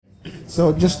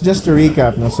So just to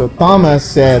recap, no. So Thomas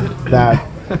said that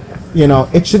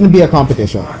it shouldn't be a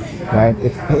competition, right?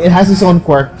 It has its own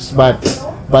quirks, but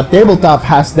tabletop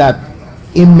has that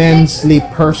immensely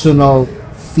personal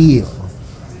feel,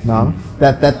 no?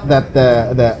 That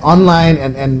the online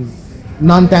and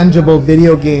non-tangible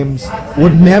video games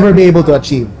would never be able to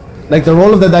achieve. Like the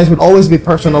roll of the dice would always be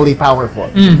personally powerful.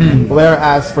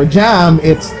 Whereas for Jam,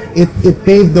 it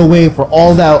paved the way for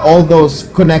all those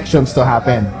connections to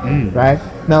happen, right?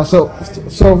 Now, so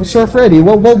Sir Freddy,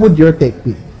 what would your take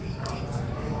be?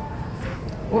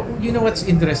 Well, you know what's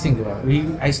interesting,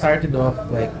 diba? I started off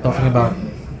like talking about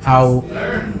how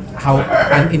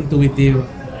unintuitive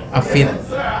a fit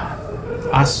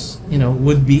us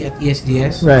would be at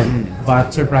ESGS, Right.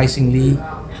 But surprisingly,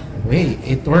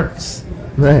 it works.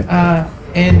 Right.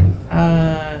 And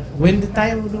when the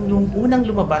time nung unang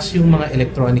lumabas yung mga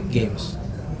electronic games,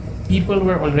 people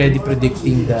were already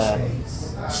predicting the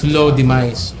slow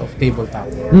demise of tabletop.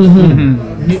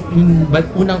 But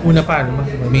unang-una pa,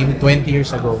 maybe 20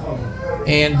 years ago.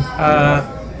 And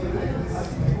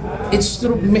it's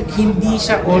true, hindi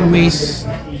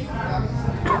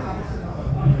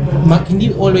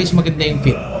always maganda yung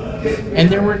fit.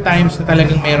 And there were times na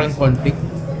talagang mayroon conflict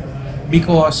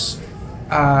because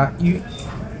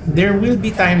there will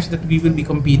be times that we will be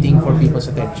competing for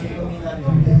people's attention.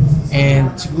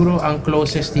 And siguro ang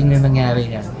closest thing na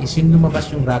nangyari yan is yung lumabas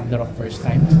yung Ragnarok first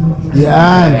time.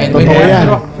 Yan, And when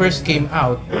Ragnarok first came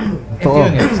out,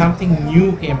 something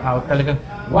new came out, talagang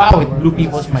wow, it blew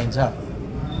people's minds up.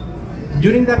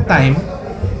 During that time,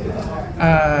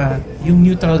 yung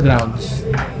Neutral Grounds,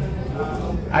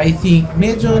 I think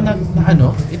medyo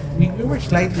we were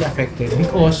slightly affected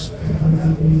because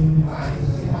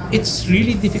it's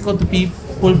really difficult to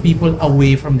pull people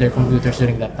away from their computers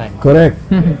during that time. Correct.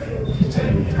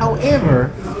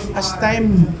 However, as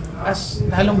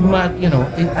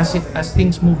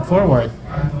things move forward,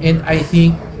 and I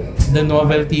think the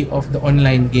novelty of the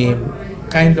online game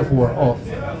kind of wore off.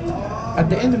 At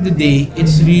the end of the day,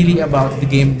 it's really about the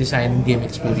game design and game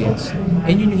experience.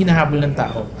 And yun yung hinahabol ng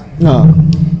tao. No.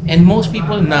 And most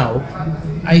people now,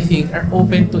 I think, are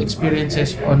open to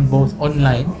experiences on both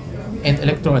online and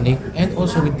electronic and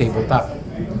also with tabletop.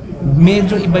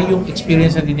 Medyo iba yung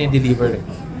experience na dinideliver.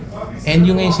 And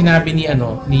yung ngayon sinabi ni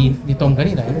Tom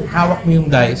kanina, yung hawak mo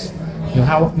yung dice, yung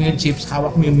hawak mo yung chips,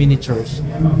 hawak mo yung miniatures,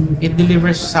 it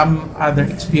delivers some other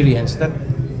experience that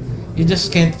you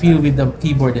just can't feel with the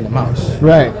keyboard and the mouse.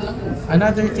 Right.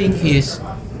 Another thing is,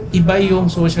 iba yung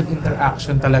social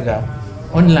interaction talaga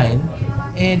online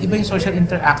and iba yung social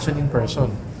interaction in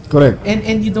person. Correct.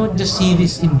 And you don't just see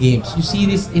this in games, you see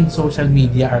this in social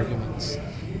media arguments.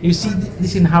 You see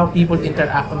this in how people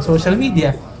interact on social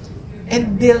media,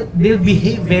 and they'll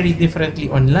behave very differently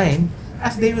online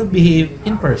as they will behave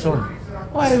in person.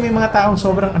 May mga taong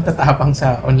sobrang antatapang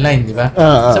sa online, di ba?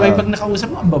 Sabay pag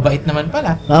nakausap mo, ang babait naman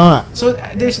pala. So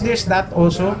there's that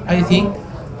also, I think.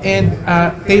 And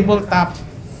tabletop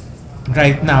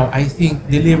right now, I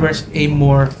think, delivers a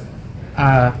more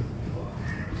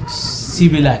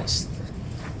civilized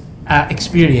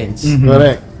experience.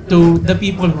 Correct. To the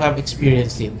people who have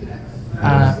experienced it.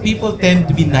 People tend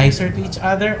to be nicer to each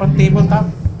other on tabletop.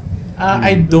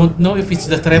 I don't know if it's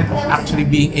the threat of actually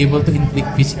being able to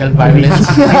inflict physical violence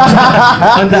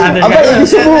on the other guy.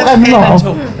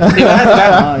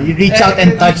 You reach out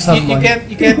and touch someone.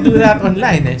 You can't do that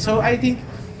online. So I think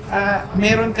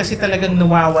meron kasi talagang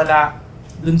nawawala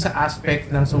dun sa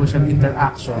aspect ng social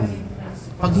interaction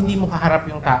pag hindi mo kaharap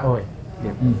yung tao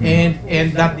and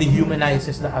that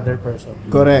dehumanizes the other person.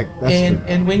 Correct. That's true.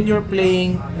 And when you're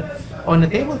playing on a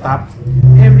tabletop,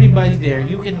 everybody there,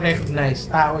 you can recognize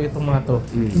tao itong mga to.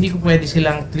 Hindi ko pwede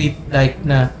silang treat like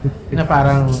na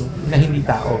parang na hindi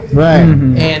tao. Right.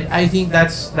 And I think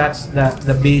that's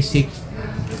the basic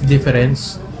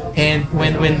difference. And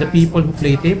when the people who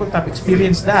play tabletop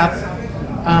experience that,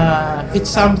 it's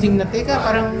something na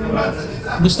parang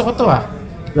gusto ko to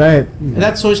Right.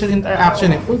 That social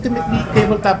interaction. And ultimately,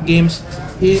 tabletop games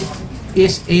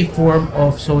is a form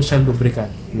of social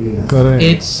lubricant. Correct.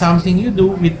 It's something you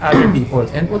do with other people,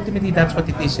 and ultimately that's what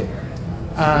it is.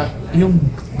 Yung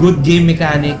good game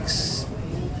mechanics,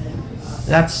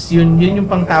 that's yun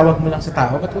yung pangtawag mo lang sa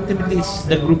tao, but ultimately it's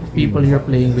the group of people you're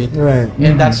playing with, right.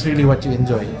 And that's really what you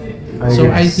enjoy.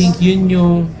 I think yun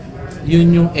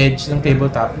yung edge ng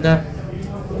tabletop na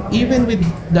even with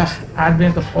the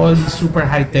advent of all these super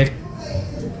high-tech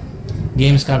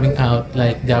games coming out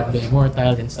like Diablo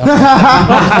Immortal and stuff.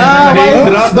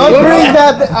 Don't bring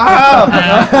that up.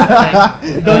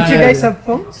 Don't you guys have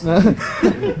phones?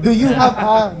 Do you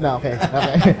have no? Okay.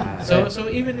 So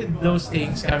even with those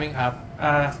things coming up,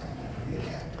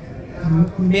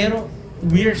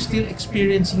 we're still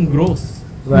experiencing growth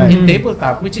Right. in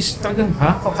tabletop, which is talagang,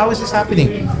 how is this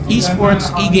happening?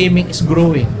 Esports, e-gaming is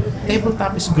growing.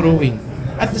 Tabletop is growing.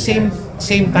 At the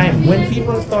same time, when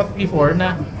people thought before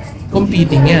na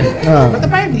competing yan. But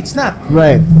apparently, it's not.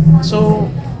 Right. So,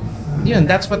 yun,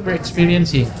 that's what we're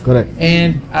experiencing. Correct.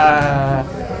 And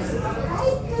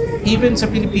even sa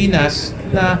Pilipinas,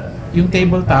 na yung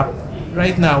tabletop,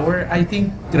 right now, we're, I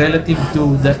think, relative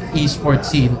to the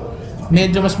esports scene,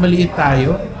 medyo mas maliit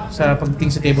tayo sa pagdating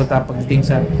sa tabletop, pagdating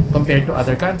sa compared to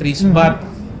other countries, but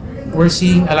we're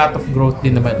seeing a lot of growth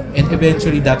din naman. And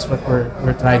eventually, that's what we're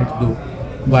trying to do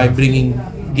by bringing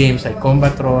games like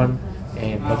Combatron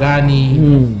and Bagani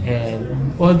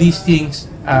and all these things,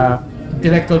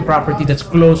 intellectual property that's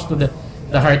close to the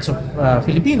hearts of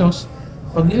Filipinos.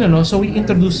 Pag so we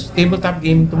introduce tabletop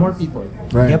gaming to more people.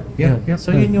 Right. Yep.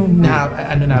 So yun yung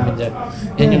ano namin dyan.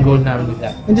 Yan yung goal namin with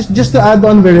that. And just to add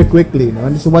on very quickly, no,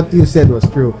 and this, what you said was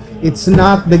true. It's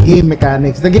not the game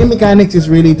mechanics. The game mechanics is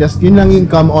really just yun lang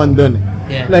yung come on dun.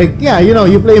 Yeah. Like, yeah,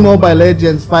 you play Mobile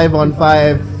Legends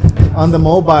 5-on-5 on the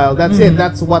mobile. That's it.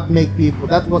 That's what makes people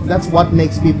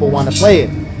want to play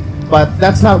it. But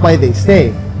that's not why they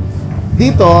stay.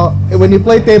 Dito, when you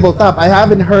play tabletop, I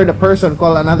haven't heard a person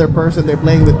call another person they're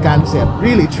playing with concept.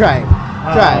 Really, try.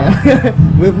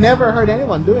 We've never heard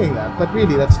anyone doing that, but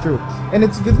really, that's true. And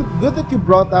it's good that you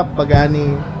brought up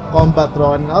Bagani,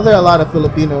 Combatron, and a lot of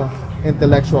Filipino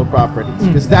intellectual properties,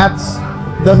 because that's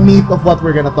the meat of what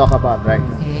we're gonna talk about right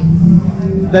now.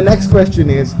 The next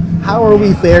question is, how are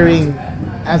we faring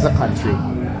as a country?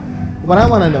 What I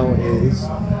want to know is,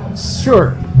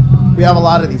 sure, we have a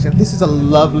lot of these, and this is a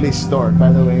lovely store,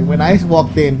 by the way. When I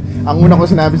walked in, ang una ko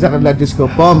sinabi sa kanila, Diyos ko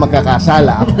po,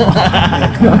 magkakasala ako.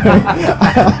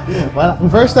 Well,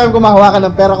 first time ko makawakan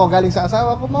ng pera ko galing sa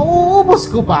asawa ko, mauubos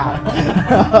ko pa.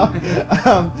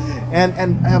 And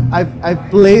I've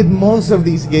played most of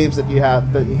these games that you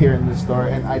have here in the store,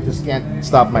 and I just can't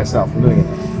stop myself from doing it.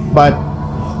 But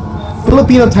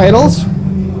Filipino titles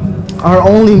are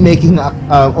only making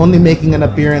an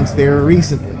appearance there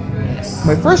recently.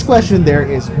 My first question there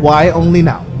is, why only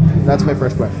now? That's my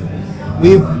first question.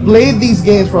 We've played these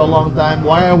games for a long time.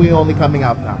 Why are we only coming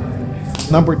out now?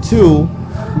 Number two,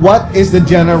 what is the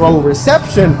general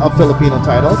reception of Filipino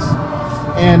titles?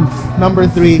 And number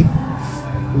three,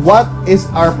 what is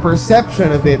our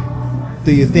perception of it,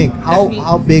 do you think?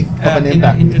 How big of an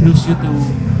impact? Introduce you to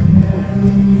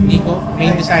Nico,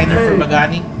 main designer for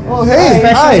Bagani. Oh,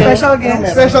 hey, hi. Special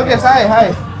guest. Special guest.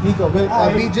 Hi. Nico,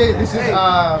 BJ, this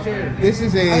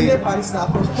is a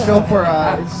show for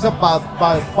this is a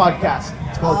podcast.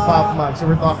 It's called Pop Mug. So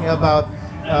we're talking about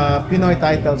Pinoy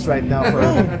titles right now.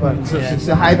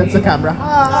 So hi, that's the camera.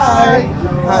 Hi.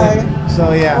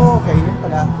 So yeah. Oh, okay. Yun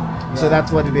pala. So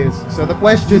that's what it is. So the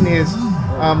question is,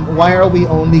 why are we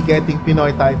only getting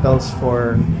Pinoy titles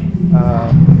for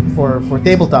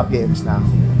tabletop games now?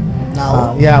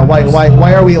 Yeah.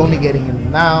 Why are we only getting them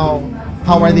now?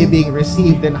 How are they being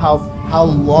received, and how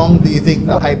long do you think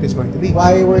the hype is going to be?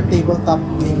 Why were tabletop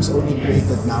games only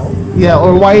created now? Yeah,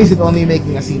 or why is it only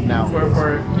making a scene now? For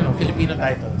Filipino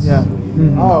titles. Yeah.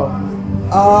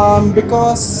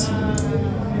 Because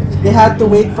they had to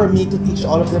wait for me to teach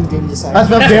all of them game design.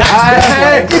 That's not fair.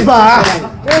 Diba?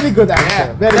 Very good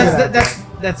answer. Very good answer.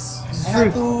 That's I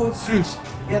had to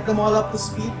get them all up to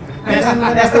speed. That's And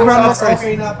when the everyone wrong was person.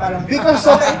 okay na, parang, Because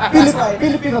of that's fine.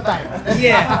 Filipino time.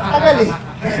 Yeah. Tagali.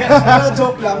 No,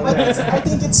 joke lang. But I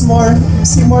think it's more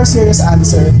serious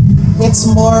answer. It's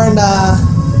more na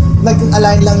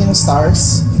align lang yung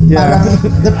stars. Yeah. Parang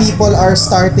the people are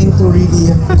starting to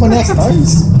really connect.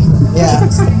 Yeah.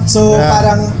 So Yeah.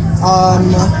 parang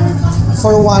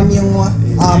for one yung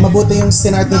mabuti yung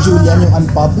Sinart ni Julian yung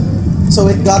Unpub. So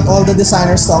it got all the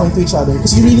designers talking to each other,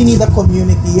 because you really need a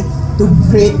community to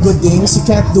create good games. You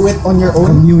can't do it on your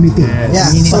own. Community.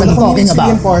 Yeah, so the community is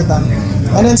really important.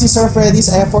 And then si Sir Freddy's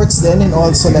efforts then, and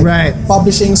also like Right.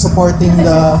 publishing, supporting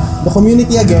the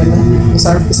community again is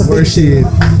a big Worship.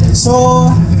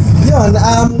 So, yun,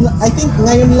 I think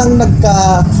ngayon lang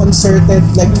nagka-concerted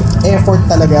like effort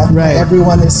talaga. Right.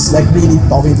 Everyone is like really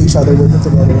talking to each other, working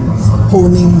together, and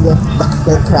honing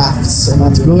their crafts. And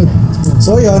That's good.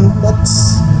 So yun,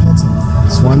 that's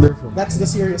It's wonderful. the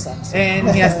serious answer.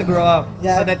 And he has to grow up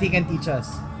Yeah. so that he can teach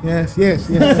us. Yes.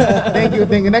 Thank you.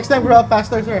 Next time, grow up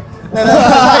faster, sir.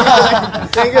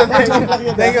 Thank you. Actually,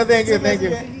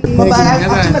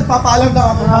 nagpapaalam lang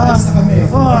ako. Alas na kami.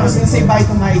 I was gonna say bye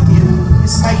to Mikey.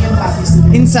 Is Mikey and Patty still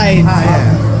in? Inside.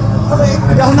 Okay.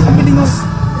 Hindi ako nakabili ng...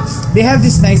 They have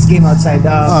this nice game outside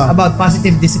about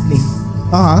positive discipline.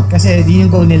 Kasi yun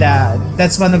yung goal nila.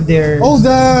 That's one of their... Oh,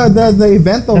 the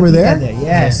event over there?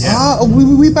 Yes.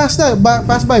 We passed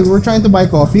by. We were trying to buy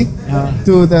coffee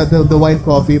to the white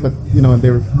coffee, but they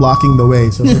were blocking the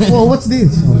way. So, well, what's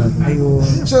this?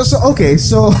 So okay,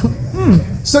 so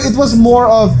it was more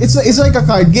of it's like a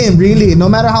card game, really. No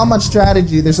matter how much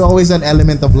strategy, there's always an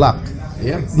element of luck.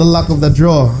 Yeah. The luck of the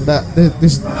draw.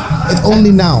 It's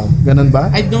only now. Ganun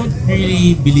ba? I don't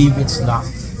really believe it's luck.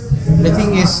 The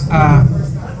thing is,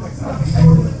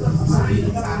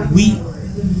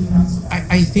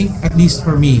 I think, at least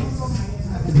for me,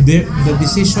 the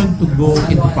decision to go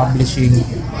into publishing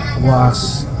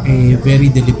was a very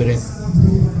deliberate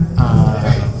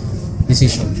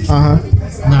decision.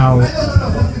 Now,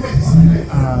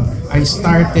 I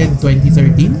started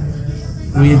 2013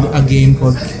 with a game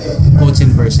called Codes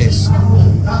and Verses.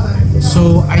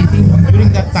 So I think during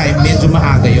that time, medyo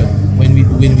maaga yun when we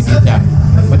did that.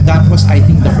 But that was, I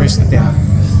think, the first attempt.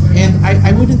 And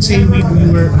I wouldn't say we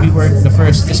were the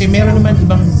first kasi meron naman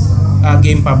ibang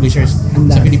game publishers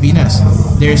sa Pilipinas.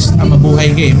 There's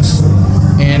Mabuhay Games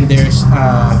and there's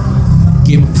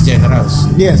Game of the Generals.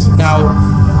 Yes. Now,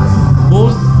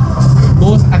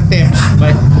 both attempts,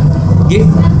 but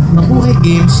Mabuhay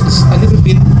Games is a little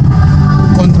bit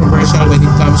controversial when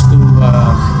it comes to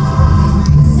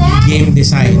game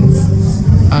design.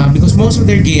 Because most of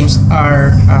their games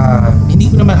are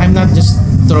I'm not just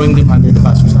throwing them under the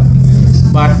bus or something,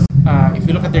 but if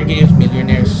you look at their games,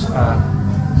 Millionaires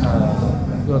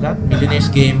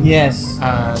game, Yes.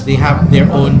 they have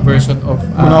their own version of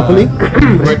Monopoly?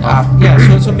 Word Up. Yeah,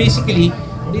 so basically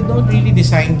they don't really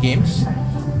design games,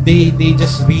 they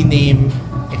just rename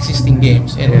existing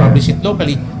games and publish it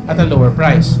locally at a lower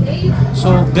price.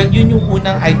 So yun yung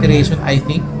unang iteration, I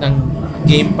think, ng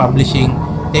game publishing,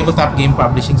 tabletop game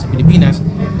publishing sa Pilipinas.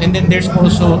 And then there's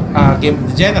also Game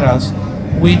of the Generals,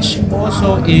 which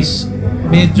also is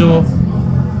medyo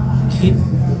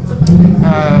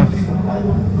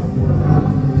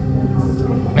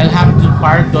I'll have to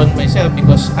pardon myself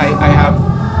because I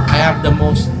have the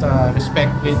most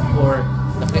respect for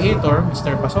the creator,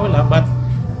 Mr. Pasola, but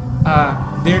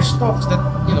there's talks that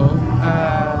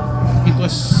it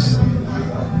was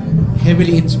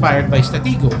heavily inspired by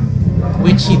Statigo,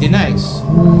 which he denies.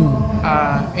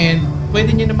 And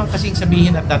pwede niya naman kasing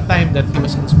sabihin at that time that he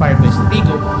was inspired by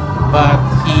Statigo, but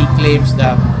he claims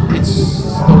that it's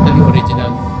totally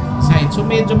original design. So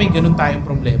medyo may ganun tayong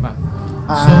problema.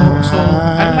 So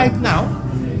unlike now,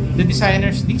 the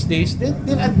designers these days,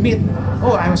 they'll admit,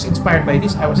 oh, I was inspired by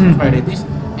this, I was inspired by this,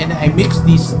 and I mixed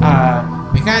these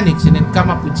mechanics and then come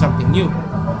up with something new.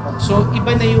 So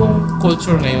iba na yung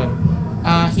culture ngayon.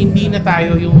 Hindi na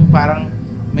tayo yung parang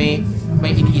may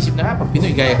iniisip na pag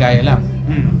Pinoy gaya-gaya lang.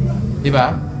 'Di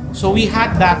ba? So we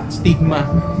had that stigma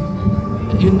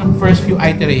yun ang first few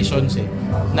iterations ng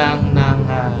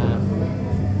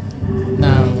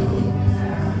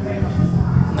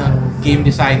game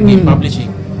design, game publishing.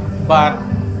 But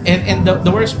and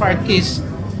the worst part is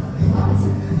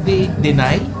they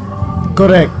deny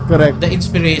Correct. the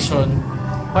inspiration,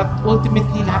 but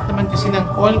ultimately lahat naman kasi ng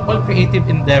all creative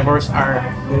endeavors are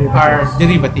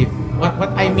derivative.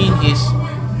 What I mean is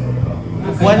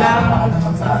walang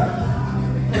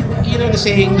the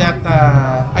saying that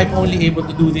I'm only able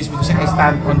to do this because I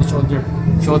stand on the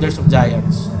shoulders of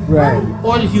giants. Right.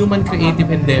 All human creative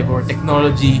endeavor,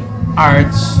 technology,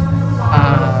 arts,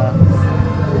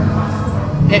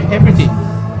 everything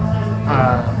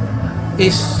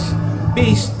is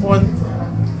based on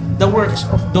the works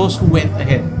of those who went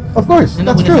ahead. Of course,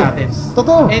 Na that's nauna true. sa atin.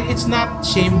 Totoo. And it's not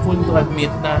shameful to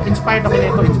admit na inspired ako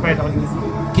nito, inspired ako nito.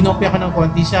 Kinopya ko ng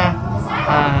konti siya.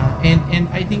 And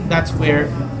I think that's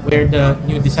where the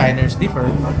new designers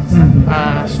differ.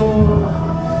 So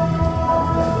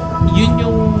yun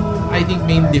yung I think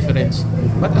main difference.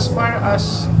 But as far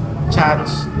as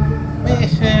chance,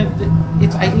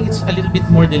 I think it's a little bit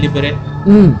more deliberate,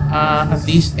 at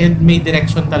least, and may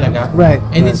direction talaga. Right,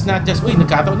 And right. it's not just, uy,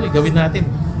 nagkataon, gawin natin.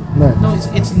 Right. No,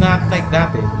 it's not like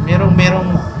that.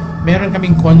 Meron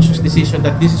kaming conscious decision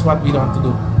that this is what we want to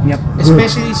do. Yep.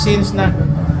 Especially since na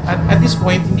at this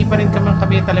point hindi pa rin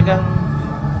kami talagang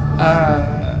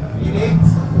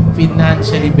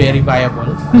financially very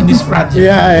viable in this project.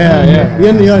 Yeah.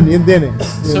 Yun din eh.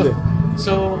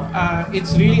 So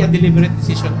it's really a deliberate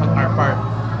decision on our part.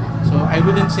 So I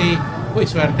wouldn't say, uy,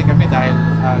 swerte kami dahil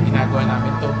ginagawa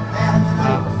namin to.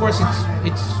 Of course,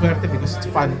 it's swerte because it's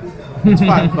fun. It's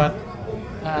fun, but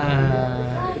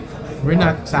we're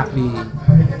not exactly,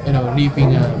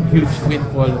 reaping a huge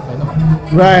windfall of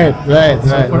Right.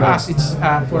 So for us, it's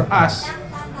for us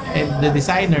and the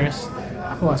designers,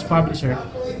 ako as publisher,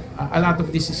 a lot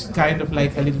of this is kind of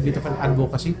like a little bit of an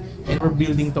advocacy, and we're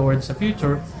building towards a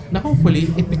future na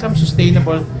hopefully it becomes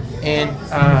sustainable and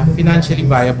financially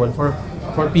viable for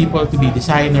people to be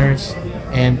designers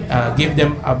and give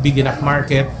them a big enough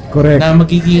market. Correct. Na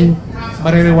magiging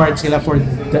mare-reward sila for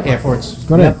the efforts.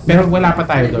 Correct. Pero wala pa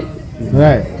tayo doon.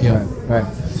 Right. Yeah. Right.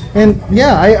 And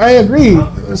yeah, I agree.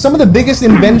 Some of the biggest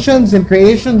inventions and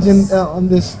creations on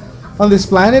this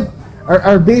planet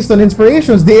are based on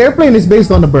inspirations. The airplane is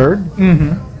based on a bird.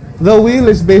 The wheel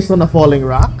is based on a falling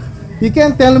rock. You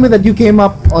can't tell me that you came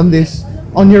up on this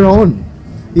on your own.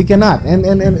 You cannot. And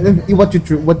what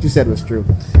you said was true.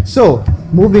 So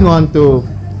moving on to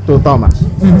Thomas.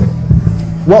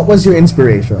 What was your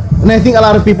inspiration? And I think a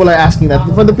lot of people are asking that.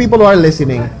 For the people who are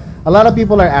listening, a lot of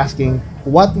people are asking,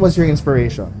 what was your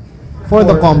inspiration for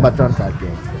the Combatron card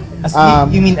game?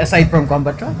 You mean aside from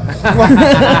Combatron?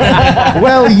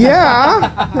 Well, yeah.